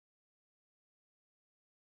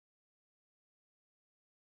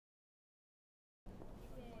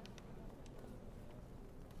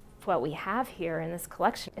What we have here in this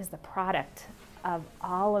collection is the product of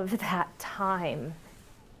all of that time.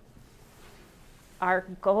 Our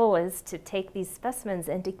goal is to take these specimens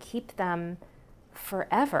and to keep them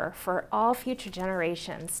forever, for all future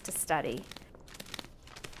generations to study.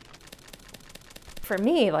 For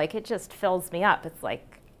me, like, it just fills me up. It's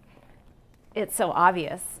like, it's so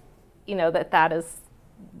obvious, you know, that that is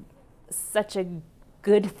such a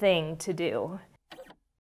good thing to do.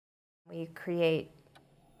 We create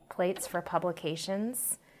plates for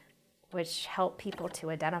publications, which help people to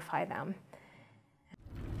identify them.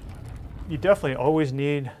 You definitely always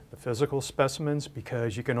need the physical specimens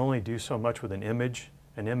because you can only do so much with an image.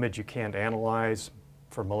 An image you can't analyze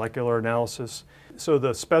for molecular analysis. So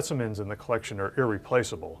the specimens in the collection are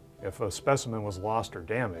irreplaceable. If a specimen was lost or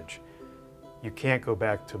damaged, you can't go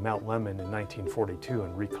back to Mount Lemmon in 1942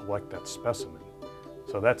 and recollect that specimen.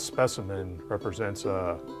 So that specimen represents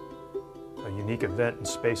a unique event in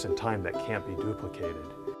space and time that can't be duplicated.